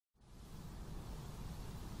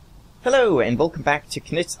Hello, and welcome back to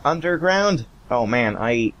Knytt Underground. Oh man,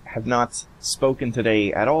 I have not spoken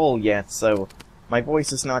today at all yet, so my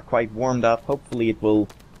voice is not quite warmed up. Hopefully it will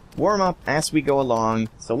warm up as we go along.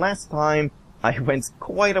 So last time, I went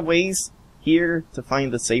quite a ways here to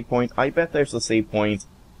find the save point. I bet there's a save point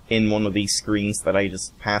in one of these screens that I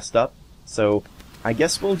just passed up. So I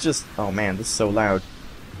guess we'll just... Oh man, this is so loud.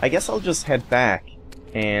 I guess I'll just head back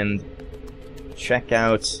and check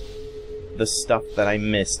out the stuff that I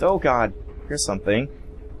missed. Oh god, here's something.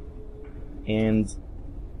 And...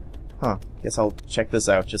 guess I'll check this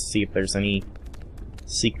out, just to see if there's any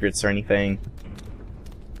secrets or anything.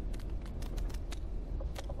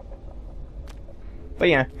 But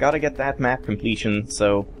yeah, gotta get that map completion,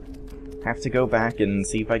 so... have to go back and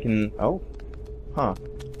see if I can... Oh?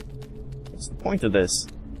 What's the point of this?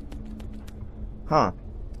 Yeah,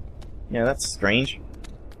 that's strange.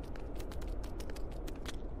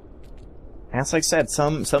 As I said,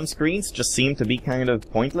 some screens just seem to be kind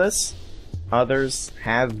of pointless. Others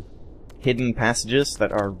have hidden passages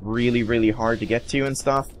that are really, really hard to get to and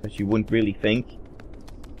stuff, that you wouldn't really think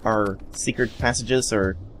are secret passages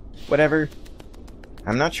or whatever.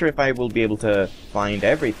 I'm not sure if I will be able to find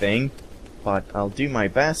everything, but I'll do my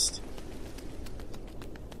best.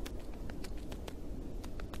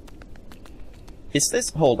 Is this...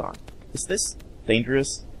 hold on. Is this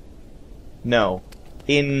dangerous? No.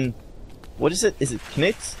 In... what is it? Is it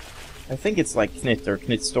Knytt? I think it's like Knytt or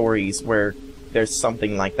Knytt Stories, where there's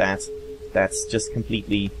something like that. That's just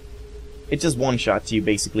completely... it just one-shots you,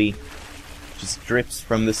 basically. Just drips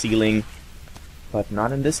from the ceiling. But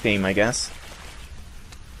not in this game, I guess.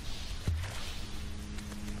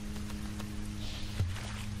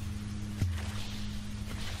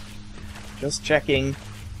 Just checking.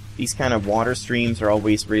 These kind of water streams are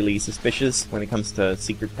always really suspicious when it comes to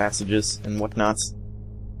secret passages and whatnot.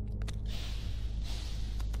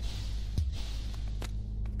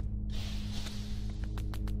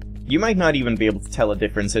 You might not even be able to tell a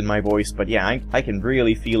difference in my voice, but yeah, I can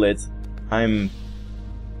really feel it. I'm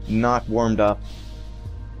not warmed up.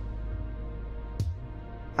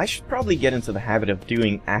 I should probably get into the habit of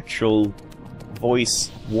doing actual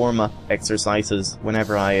voice warm-up exercises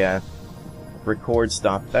whenever I record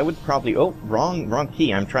stuff. That would probably... oh, wrong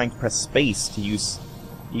key. I'm trying to press space to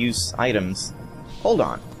use items. Hold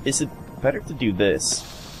on. Is it better to do this?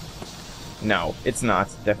 No, it's not.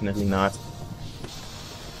 Definitely not.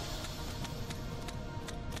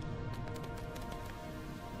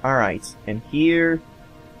 Alright, and here...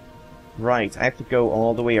 right, I have to go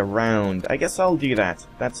all the way around. I guess I'll do that.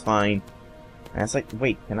 That's fine. As I...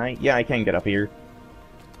 wait, can I... yeah, I can get up here.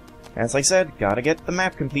 As I said, gotta get the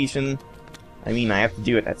map completion. I mean, I have to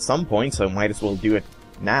do it at some point, so might as well do it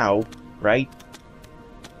now, right?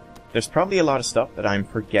 There's probably a lot of stuff that I'm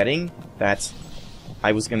forgetting that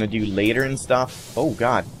I was gonna do later and stuff. Oh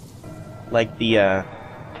god. Like the,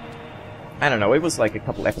 I don't know, it was like a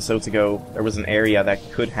couple episodes ago, there was an area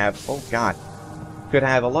that could have... oh god. Could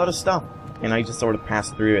have a lot of stuff, and I just sort of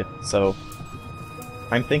passed through it, so...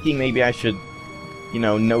 I'm thinking maybe I should, you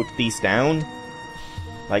know, note these down.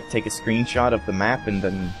 Like, take a screenshot of the map and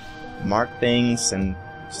then mark things and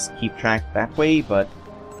just keep track that way, but...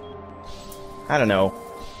 I don't know.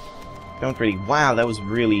 Don't really... wow, that was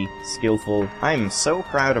really skillful. I'm so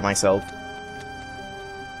proud of myself.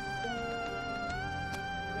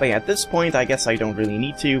 But yeah, at this point, I guess I don't really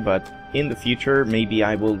need to, but in the future, maybe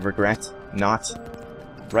I will regret not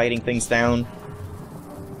writing things down.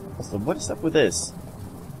 Also, what is up with this?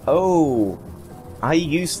 Oh, I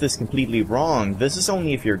used this completely wrong. This is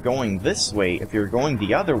only if you're going this way. If you're going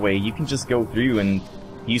the other way, you can just go through and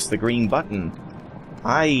use the green button.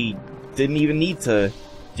 I didn't even need to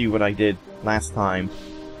do what I did last time.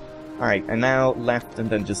 Alright, and now left and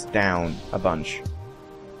then just down a bunch.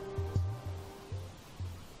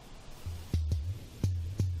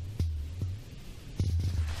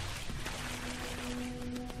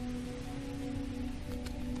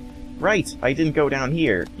 Right, I didn't go down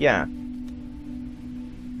here, yeah. And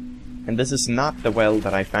this is not the well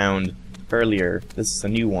that I found earlier. This is a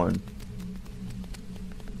new one.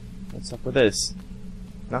 What's up with this?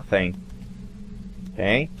 Nothing.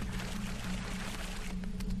 Okay.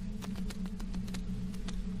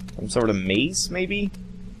 Some sort of maze, maybe?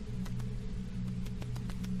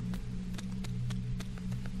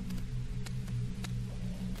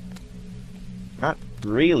 Not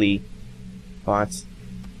really, but...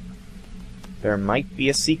 there might be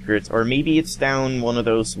a secret, or maybe it's down one of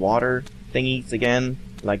those water thingies again,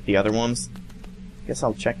 like the other ones. Guess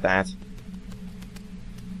I'll check that.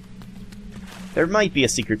 There might be a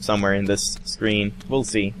secret somewhere in this screen. We'll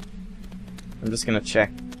see. I'm just gonna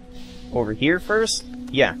check over here first.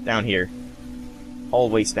 Yeah, down here.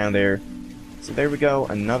 Always down there. So there we go,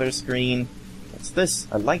 another screen. What's this?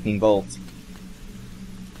 A lightning bolt.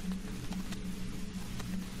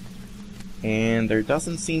 And there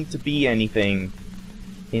doesn't seem to be anything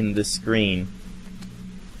in this screen,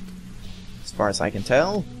 as far as I can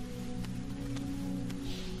tell.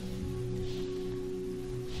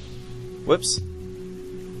 Whoops.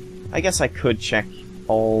 I guess I could check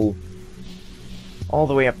all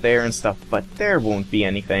the way up there and stuff, but there won't be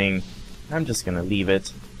anything. I'm just gonna leave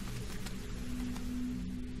it.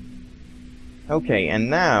 Okay, and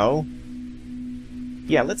now...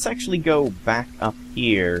 yeah, let's actually go back up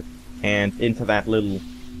here and into that little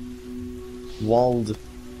walled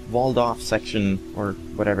off section, or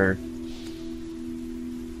whatever.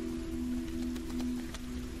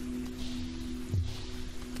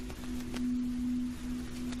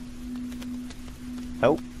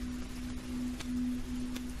 Oh.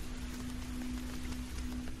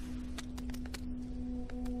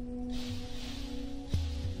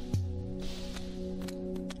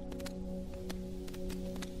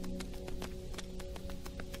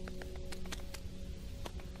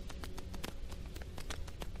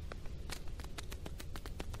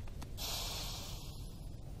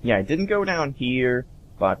 Yeah, I didn't go down here,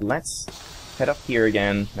 but let's head up here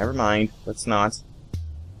again. Never mind, let's not.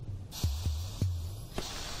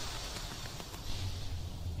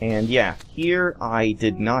 And yeah, here I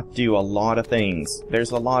did not do a lot of things. There's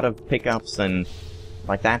a lot of pickups and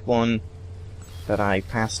like that one that I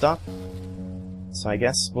passed up. So I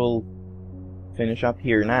guess we'll finish up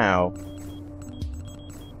here now.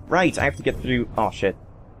 Right, I have to get through... oh shit.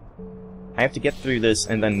 I have to get through this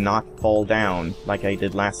and then not fall down like I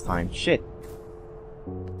did last time. Shit.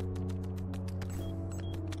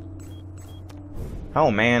 Oh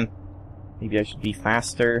man. Maybe I should be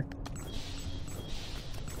faster.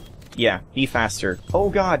 Yeah, be faster. Oh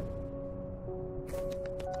god!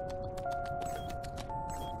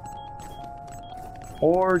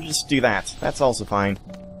 Or just do that. That's also fine.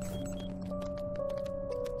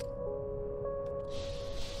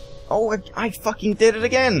 Oh, I fucking did it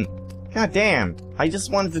again! God damn! I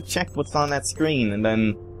just wanted to check what's on that screen, and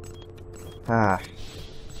then... ah.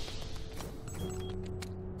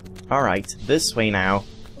 Alright, this way now.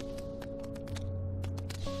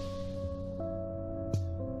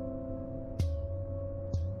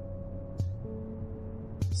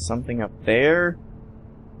 Something up there?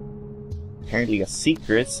 Apparently a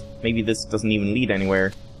secret. Maybe this doesn't even lead anywhere.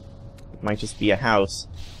 It might just be a house.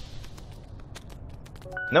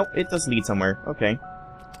 Nope, it does lead somewhere. Okay.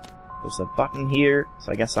 There's a button here,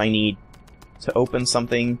 so I guess I need to open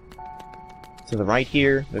something to the right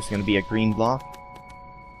here. There's going to be a green block.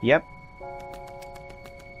 Yep.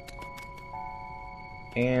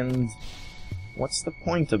 And what's the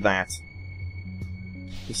point of that?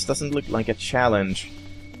 This doesn't look like a challenge,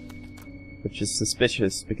 which is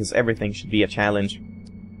suspicious, because everything should be a challenge.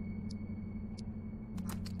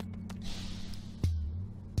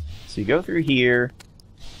 So you go through here,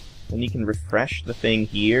 then you can refresh the thing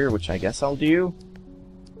here, which I guess I'll do.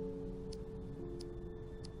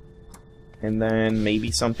 And then maybe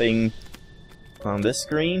something on this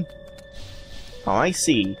screen. Oh, I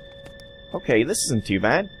see. Okay, this isn't too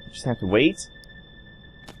bad. Just have to wait.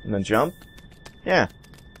 And then jump. Yeah,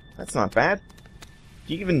 that's not bad.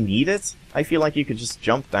 Do you even need it? I feel like you could just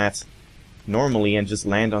jump that normally and just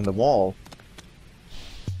land on the wall.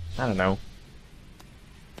 I don't know.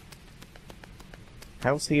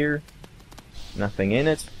 House here. Nothing in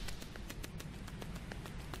it.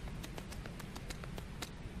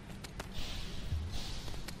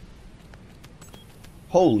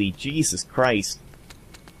 Holy Jesus Christ.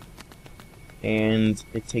 And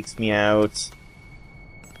it takes me out...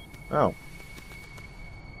 oh.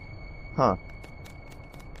 Huh.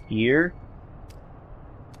 Here.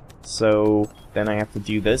 So, then I have to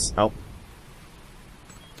do this. Oh.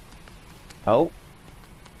 Oh.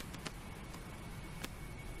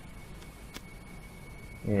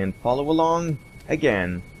 And follow along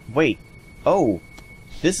again. Wait. Oh.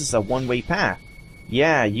 This is a one-way path.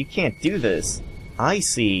 Yeah, you can't do this. I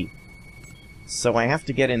see. So I have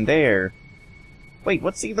to get in there. Wait,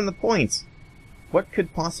 what's even the point? What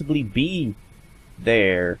could possibly be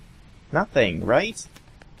there? Nothing, right?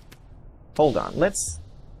 Hold on, let's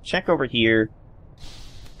check over here.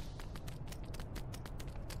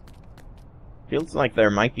 Feels like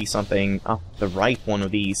there might be something up the right one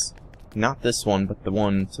of these. Not this one, but the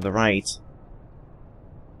one to the right.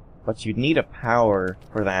 But you'd need a power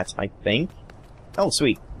for that, I think. Oh,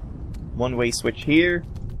 sweet. One-way switch here.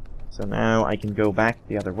 So now I can go back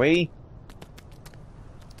the other way.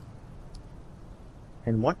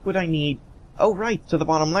 And what would I need? Oh, right, to the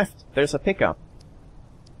bottom left, there's a pickup.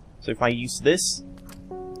 So if I use this,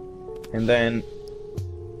 and then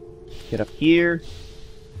get up here,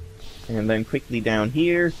 and then quickly down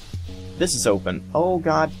here, this is open. Oh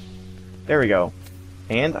god. There we go.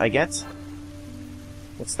 And I get...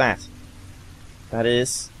 what's that? That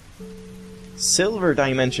is... Silver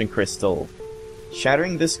Dimension Crystal.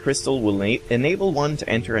 Shattering this crystal will enable one to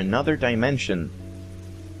enter another dimension.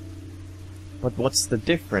 But what's the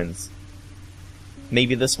difference?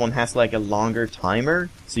 Maybe this one has like a longer timer,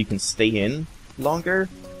 so you can stay in longer?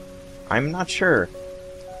 I'm not sure.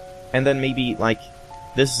 And then maybe like,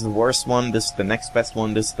 this is the worst one, this is the next best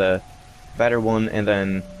one, this is the better one, and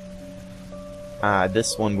then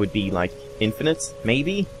this one would be like infinite,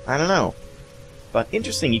 maybe? I don't know. But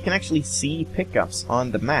interesting, you can actually see pickups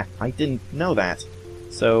on the map. I didn't know that.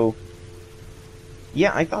 So,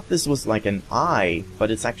 yeah, I thought this was like an eye,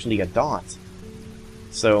 but it's actually a dot.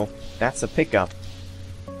 So, that's a pickup.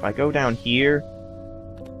 If I go down here...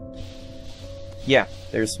 yeah,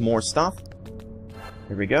 there's more stuff.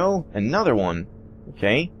 Here we go, another one.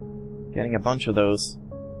 Okay, getting a bunch of those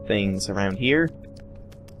things around here.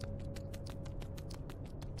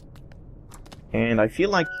 And I feel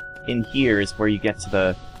like in here is where you get to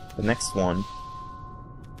the next one.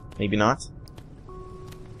 Maybe not.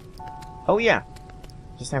 Oh yeah,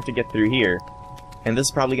 just have to get through here. And this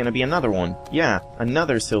is probably gonna be another one. Yeah,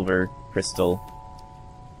 another silver crystal.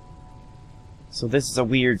 So this is a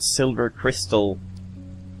weird silver crystal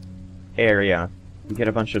area. You get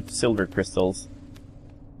a bunch of silver crystals.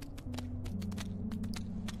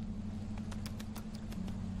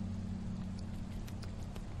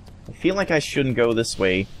 I feel like I shouldn't go this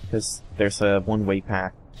way, because there's a one-way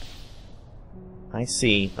path. I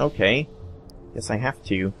see. Okay. Guess I have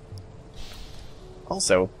to.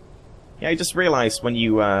 Also, yeah, I just realized when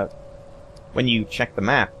you check the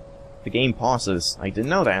map, the game pauses. I didn't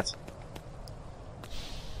know that.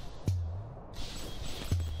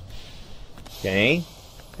 Okay.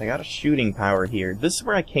 I got a shooting power here. This is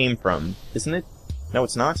where I came from, isn't it? No,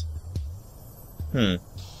 it's not?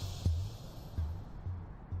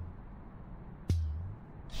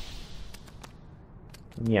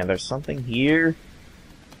 Yeah, there's something here.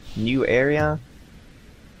 New area.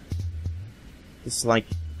 It's like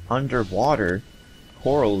underwater.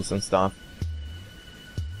 Corals and stuff.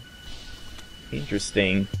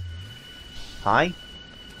 Interesting. Hi?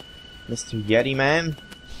 Mr. Yeti Man?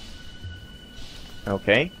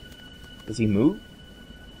 Okay. Does he move?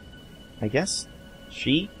 I guess.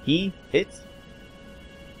 She, he, it?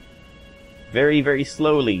 Very, very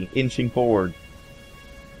slowly, inching forward.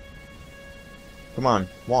 Come on,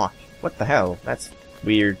 walk. What the hell? That's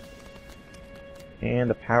weird. And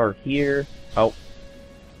the power here. Oh.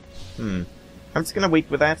 I'm just gonna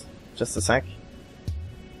wait with that. Just a sec.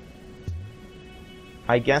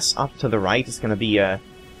 I guess up to the right is gonna be a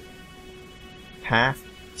path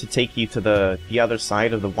to take you to the other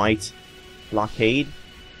side of the white blockade.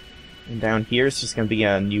 And down here is just gonna be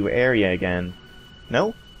a new area again.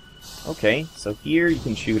 No? Okay, so here you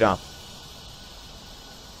can shoot up.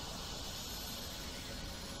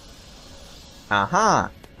 Aha!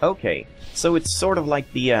 Okay, so it's sort of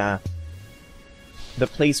like the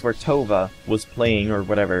place where Tova was playing or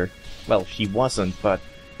whatever. Well, she wasn't, but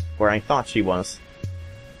where I thought she was.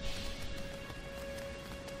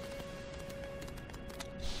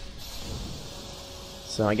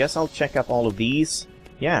 So I guess I'll check up all of these.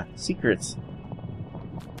 Yeah, secrets.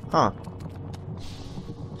 Huh.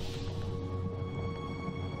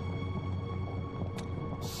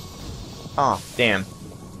 Ah, damn.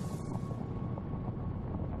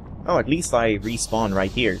 Oh, at least I respawn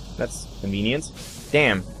right here. That's convenient.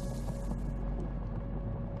 Damn.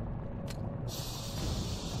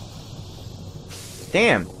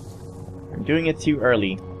 Damn! I'm doing it too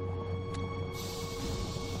early.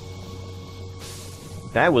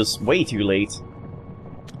 That was way too late.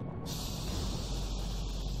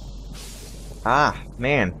 Ah,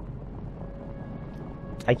 man.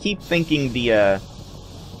 I keep thinking the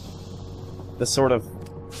sort of...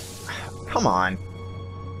 Come on.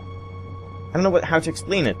 I don't know how to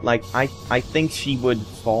explain it. Like, I think she would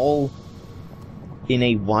fall in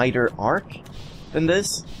a wider arc than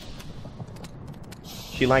this.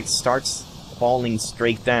 She, like, starts falling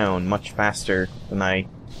straight down much faster than I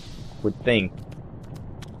would think.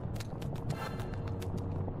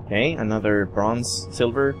 Okay, another bronze,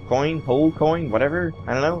 silver coin, hold coin, whatever.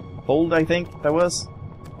 I don't know. Hold, I think that was.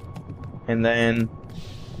 And then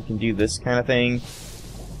you can do this kind of thing.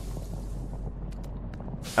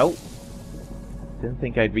 Oh. Didn't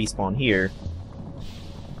think I'd respawn here.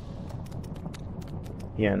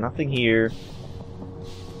 Yeah, nothing here.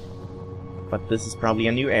 But this is probably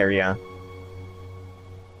a new area.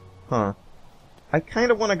 Huh. I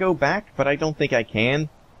kind of want to go back, but I don't think I can.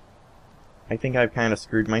 I think I've kind of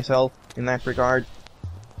screwed myself in that regard.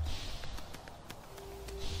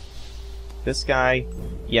 This guy,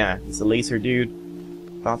 yeah, it's a laser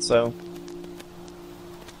dude. Thought so.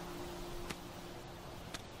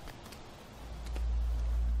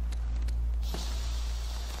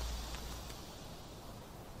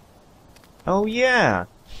 Oh yeah!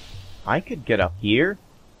 I could get up here.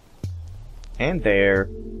 And there.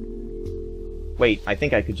 Wait, I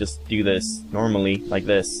think I could just do this normally, like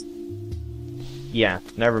this. Yeah,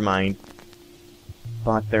 never mind.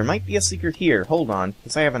 But there might be a secret here. Hold on,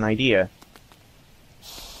 because I have an idea.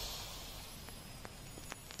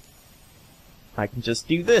 I can just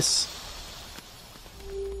do this.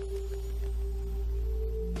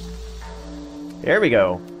 There we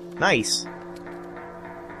go. Nice.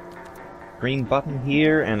 Green button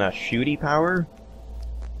here and a shooty power.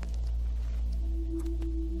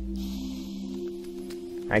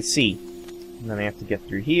 I see. And then I have to get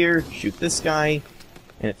through here, shoot this guy,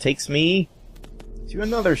 and it takes me to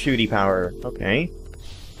another shooty power. Okay.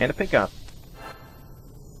 And a pickup.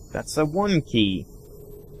 That's a 1 key.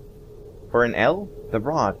 For an L, the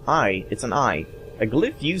rod. I, it's an I. A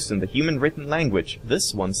glyph used in the human written language.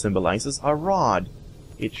 This one symbolizes a rod.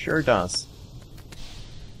 It sure does.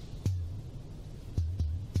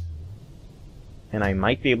 And I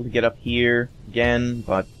might be able to get up here again,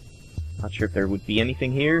 but not sure if there would be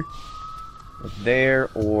anything here. Like there,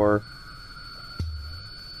 or...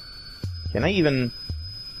 Can I even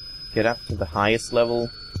get up to the highest level?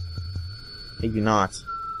 Maybe not.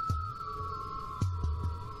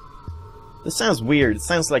 This sounds weird. It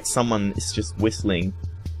sounds like someone is just whistling.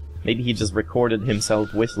 Maybe he just recorded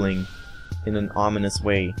himself whistling in an ominous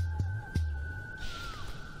way.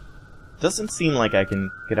 Doesn't seem like I can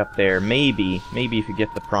get up there. Maybe if you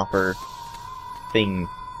get the proper thing.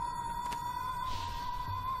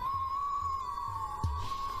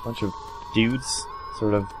 Bunch of dudes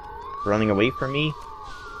sort of running away from me.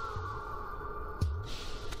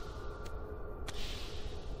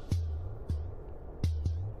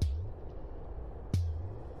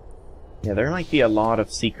 Yeah, there might be a lot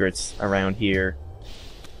of secrets around here.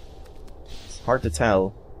 It's hard to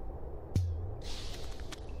tell.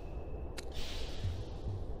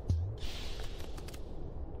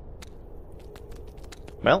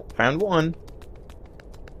 Well, found one.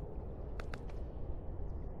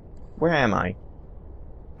 Where am I?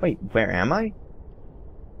 Wait, where am I?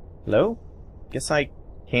 Hello? Guess I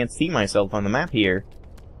can't see myself on the map here.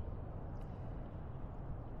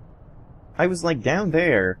 I was like down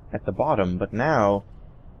there at the bottom, but now...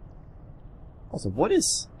 Also, what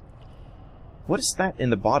is that in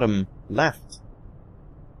the bottom left?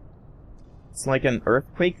 It's like an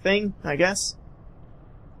earthquake thing, I guess?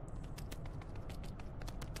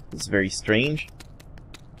 This is very strange.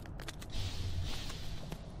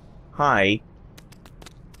 Hi.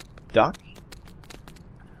 Duck?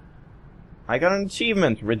 I got an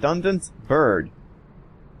achievement, Redundant Bird.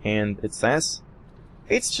 And it says...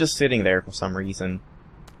 It's just sitting there for some reason.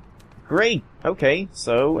 Great! Okay,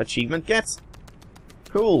 so achievement gets.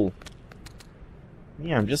 Cool.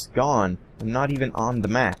 Yeah, I'm just gone. I'm not even on the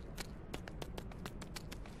map.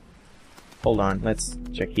 Hold on, let's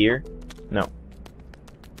check here. No.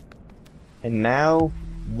 And now...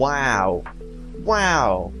 Wow!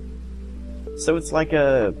 Wow! So it's like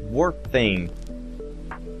a warp thing.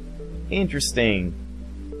 Interesting.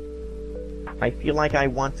 I feel like I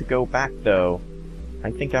want to go back, though. I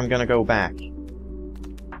think I'm gonna go back.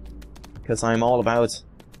 Because I'm all about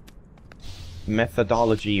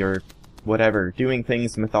methodology or whatever, doing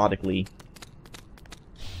things methodically.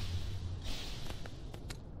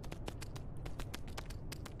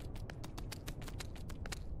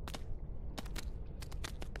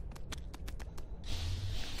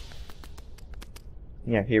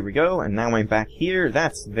 Yeah, here we go, and now I'm back here.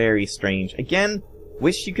 That's very strange. Again,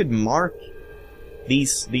 wish you could mark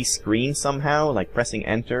these screens somehow, like pressing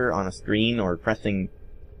enter on a screen or pressing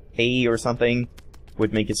A or something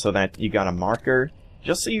would make it so that you got a marker,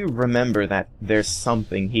 just so you remember that there's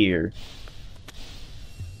something here.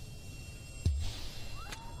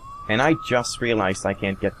 And I just realized I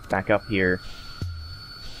can't get back up here.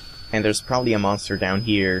 And there's probably a monster down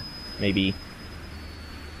here, maybe.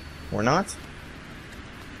 Or not?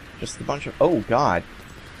 Just a bunch of... Oh, God.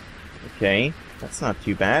 Okay, that's not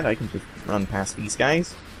too bad. I can just run past these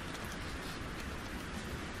guys.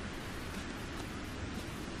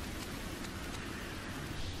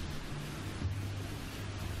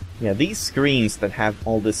 Yeah, these screens that have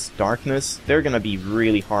all this darkness, they're gonna be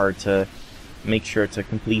really hard to make sure to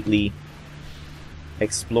completely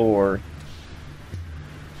explore.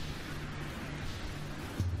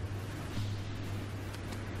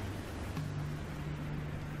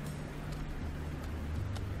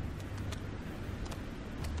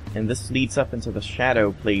 And this leads up into the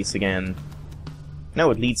shadow place again.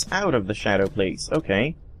 No, it leads out of the shadow place.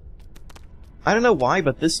 Okay. I don't know why,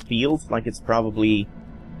 but this feels like it's probably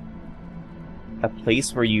a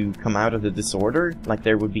place where you come out of the disorder. Like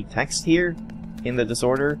there would be text here in the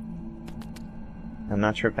disorder. I'm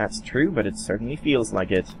not sure if that's true, but it certainly feels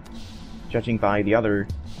like it, judging by the other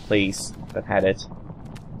place that had it.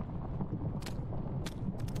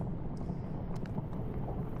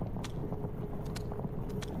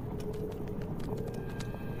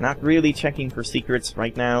 Not really checking for secrets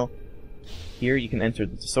right now. Here you can enter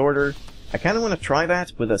the disorder. I kind of want to try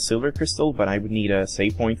that with a silver crystal, but I would need a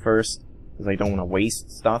save point first, because I don't want to waste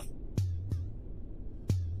stuff.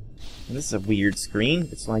 And this is a weird screen.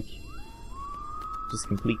 It's like just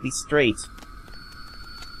completely straight.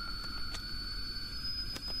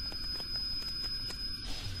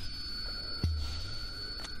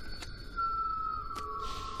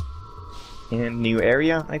 And new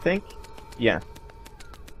area, I think? Yeah.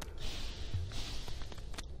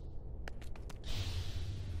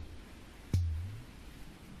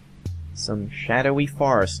 Some shadowy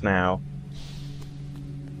forest now.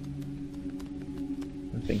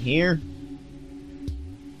 Nothing here.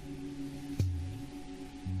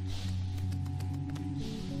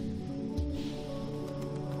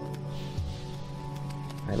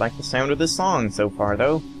 I like the sound of this song so far,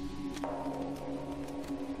 though.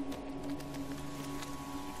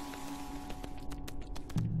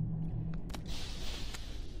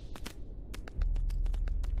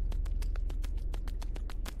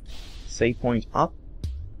 Save point up.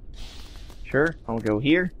 Sure, I'll go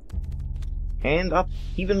here. And up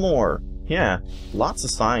even more. Yeah, lots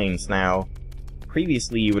of signs now.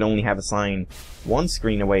 Previously you would only have a sign one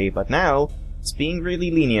screen away, but now it's being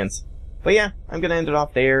really lenient. But yeah, I'm gonna end it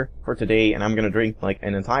off there for today, and I'm gonna drink like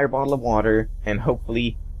an entire bottle of water and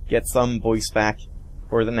hopefully get some voice back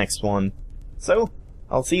for the next one. So,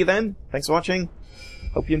 I'll see you then. Thanks for watching.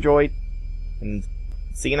 Hope you enjoyed, and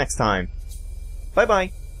see you next time. Bye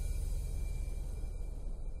bye!